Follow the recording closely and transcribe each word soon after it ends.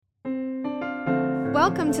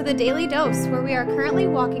Welcome to the Daily Dose, where we are currently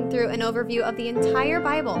walking through an overview of the entire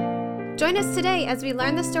Bible. Join us today as we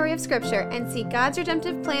learn the story of Scripture and see God's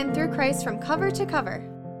redemptive plan through Christ from cover to cover.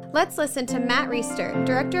 Let's listen to Matt Reisetter,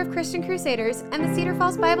 Director of Christian Crusaders and the Cedar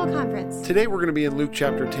Falls Bible Conference. Today we're going to be in Luke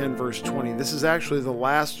chapter 10, verse 20. This is actually the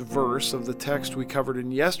last verse of the text we covered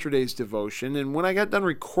in yesterday's devotion, and when I got done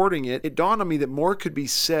recording it, it dawned on me that more could be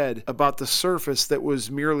said about the surface that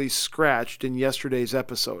was merely scratched in yesterday's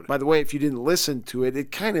episode. By the way, if you didn't listen to it,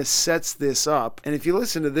 it kind of sets this up, and if you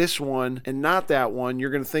listen to this one and not that one,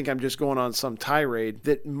 you're going to think I'm just going on some tirade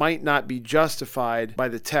that might not be justified by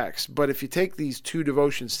the text. But if you take these two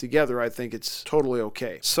devotions together, I think it's totally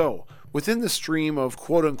okay. So, within the stream of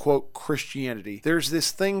quote-unquote Christianity, there's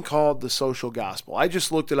this thing called the social gospel. I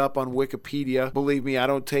just looked it up on Wikipedia. Believe me, I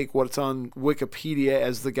don't take what's on Wikipedia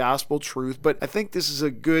as the gospel truth, but I think this is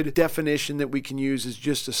a good definition that we can use as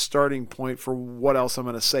just a starting point for what else I'm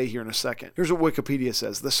going to say here in a second. Here's what Wikipedia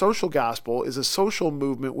says. The social gospel is a social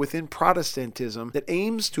movement within Protestantism that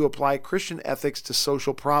aims to apply Christian ethics to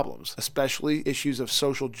social problems, especially issues of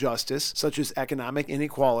social justice, such as economic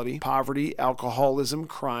inequality, poverty, alcoholism,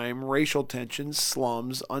 crime, racial tensions,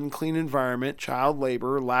 slums, unclean environment, child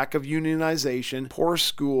labor, lack of unionization, poor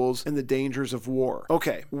schools, and the dangers of war.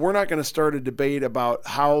 Okay, we're not going to start a debate about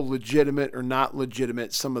how legitimate or not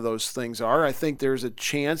legitimate some of those things are. I think there's a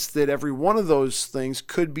chance that every one of those things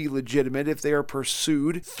could be legitimate if they are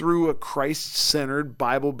pursued through a Christ-centered,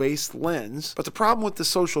 Bible-based lens. But the problem with the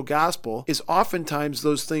social gospel is oftentimes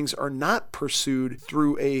those things are not pursued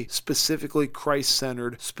through a specifically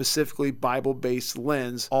Christ-centered, specifically Bible-based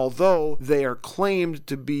lens, although they are claimed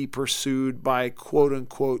to be pursued by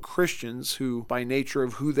quote-unquote Christians who, by nature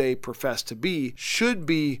of who they profess to be, should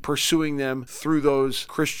be pursuing them through those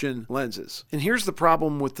Christian lenses. And here's the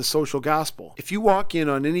problem with the social gospel. If you walk in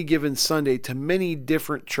on any given Sunday to many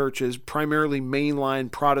different churches, primarily mainline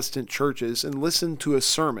Protestant churches, and listen to a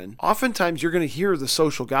sermon, oftentimes you're going to hear the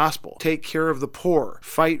social gospel. Take care of the poor,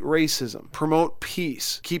 fight racism, promote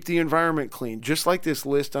peace, keep the environment clean, just like this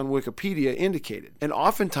list on Wikipedia indicated. And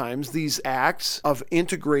oftentimes these acts of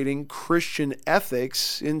integrating Christian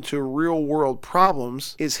ethics into real-world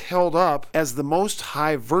problems is held up as the most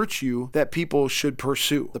high virtue that people should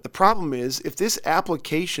pursue. The problem is, if this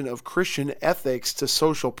application of Christian ethics to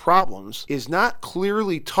social problems is not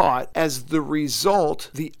clearly taught as the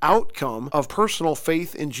result, the outcome of personal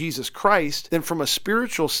faith in Jesus Christ, then from a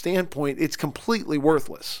spiritual standpoint, it's completely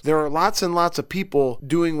worthless. There are lots and lots of people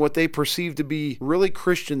doing what they perceive to be really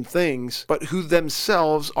Christian things, but who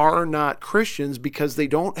themselves are not Christians because they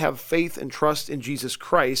don't have faith and trust in Jesus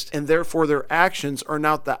Christ, and therefore their actions are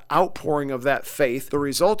not the outpouring of that faith, the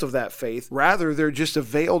result of that faith. Rather, they're just a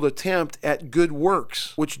veiled attempt at good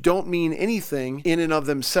works, which don't mean anything in and of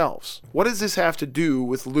themselves. What does this have to do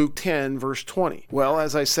with Luke 10, verse 20? Well,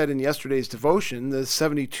 as I said in yesterday's devotion, the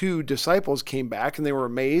 72 disciples came back and they were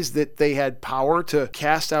amazed that they had power to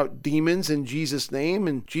cast out demons in Jesus' name,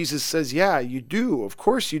 and Jesus says, yeah, you do. Of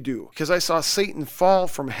course you do. Because I saw Satan fall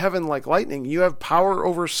from heaven like lightning. You have power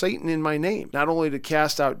over Satan in my name, not only to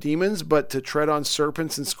cast out demons, but to tread on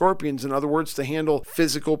serpents and scorpions. In other words, to handle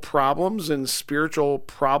physical problems and spiritual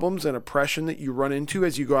problems and oppression that you run into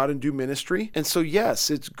as you go out and do ministry. And so yes,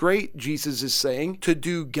 it's great, Jesus is saying, to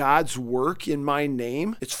do God's work in my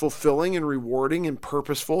name. It's fulfilling and rewarding and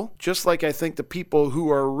purposeful. Just like I think the people who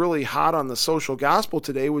are really hot on the social gospel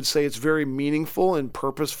today would say it's very meaningful and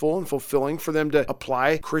purposeful and fulfilling for them to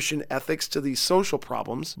apply Christian ethics to these social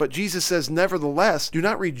problems. But Jesus says, nevertheless, do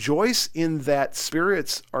not rejoice in that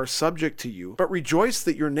spirits are subject to you, but rejoice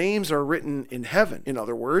that your names are written in heaven. In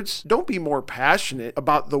other words, don't be more passionate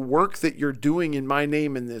about the work that you're doing in my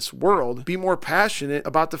name in this world. Be more passionate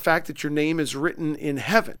about the fact that your name is written in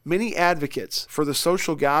heaven. Many advocates for the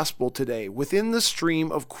social gospel today within the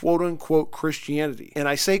stream of quote-unquote Christianity, and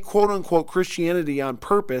I say quote-unquote Christianity on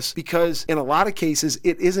purpose because in a lot of cases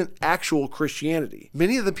it isn't actual Christianity.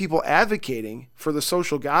 Many of the people advocating for the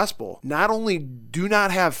social gospel not only do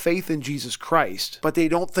not have faith in Jesus Christ, but they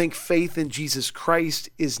don't think faith in Jesus Christ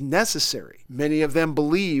is necessary. Many of them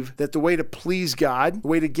believe that the way to please God, the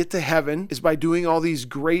way to get to heaven, is by doing all these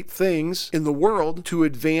great things in the world to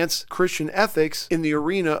advance Christian ethics in the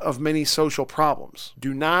arena of many social problems.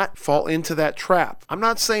 Do not fall into that trap. I'm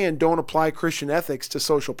not saying don't apply Christian ethics to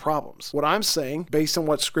social problems. What I'm saying, based on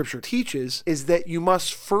what Scripture teaches, is that you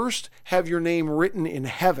must first have your name written in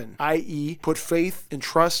heaven, i.e., put faith and and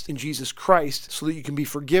trust in Jesus Christ so that you can be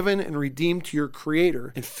forgiven and redeemed to your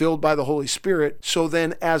Creator and filled by the Holy Spirit. So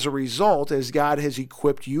then, as a result, as God has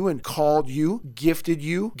equipped you and called you, gifted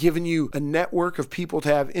you, given you a network of people to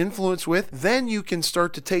have influence with, then you can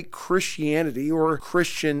start to take Christianity or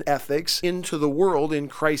Christian ethics into the world in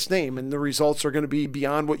Christ's name. And the results are going to be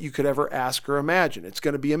beyond what you could ever ask or imagine. It's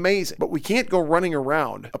going to be amazing. But we can't go running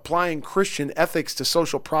around applying Christian ethics to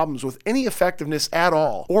social problems with any effectiveness at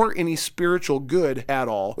all or any spiritual good at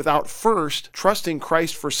all without first trusting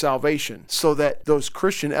Christ for salvation, so that those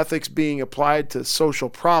Christian ethics being applied to social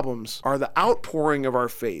problems are the outpouring of our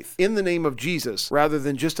faith in the name of Jesus, rather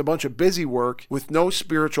than just a bunch of busy work with no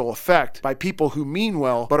spiritual effect by people who mean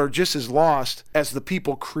well but are just as lost as the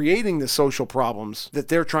people creating the social problems that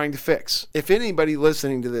they're trying to fix. If anybody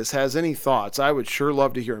listening to this has any thoughts, I would sure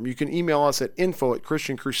love to hear them. You can email us at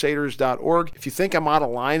info@christiancrusaders.org. If you think I'm out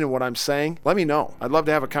of line in what I'm saying, let me know. I'd love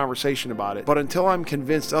to have a conversation about it. But until I'm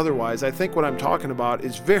convinced otherwise, I think what I'm talking about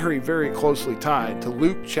is very, very closely tied to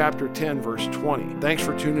Luke chapter 10, verse 20. Thanks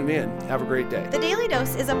for tuning in. Have a great day. The Daily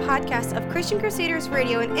Dose is a podcast of Christian Crusaders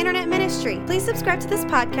Radio and Internet Ministry. Please subscribe to this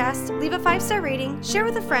podcast, leave a 5-star rating, share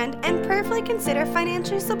with a friend, and prayerfully consider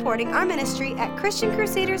financially supporting our ministry at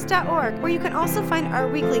christiancrusaders.org, where you can also find our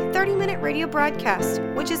weekly 30-minute radio broadcast,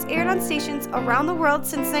 which is aired on stations around the world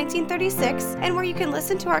since 1936, and where you can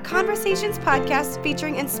listen to our Conversations podcast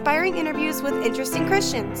featuring inspiring interviews with interesting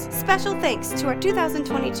Christians. Special thanks to our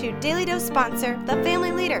 2022 Daily Dose sponsor, The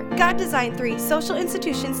Family Leader. God designed 3 social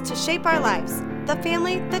institutions to shape our lives: the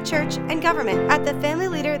family, the church, and government. At The Family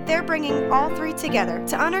Leader, they're bringing all 3 together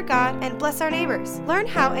to honor God and bless our neighbors. Learn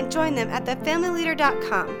how and join them at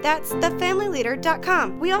thefamilyleader.com. That's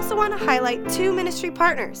thefamilyleader.com. We also want to highlight 2 ministry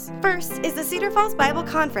partners. First is the Cedar Falls Bible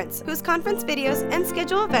Conference, whose conference videos and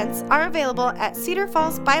schedule events are available at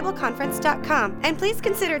cedarfallsbibleconference.com. And please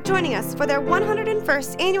consider joining us for their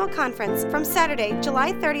 101st annual conference from Saturday,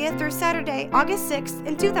 July 30th through Saturday, August 6th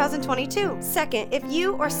in 2022. Second, if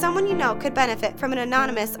you or someone you know could benefit from an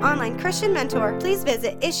anonymous online Christian mentor, please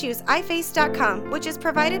visit issuesiface.com, which is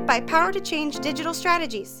provided by Power to Change Digital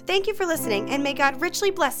Strategies. Thank you for listening, and may God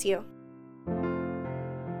richly bless you.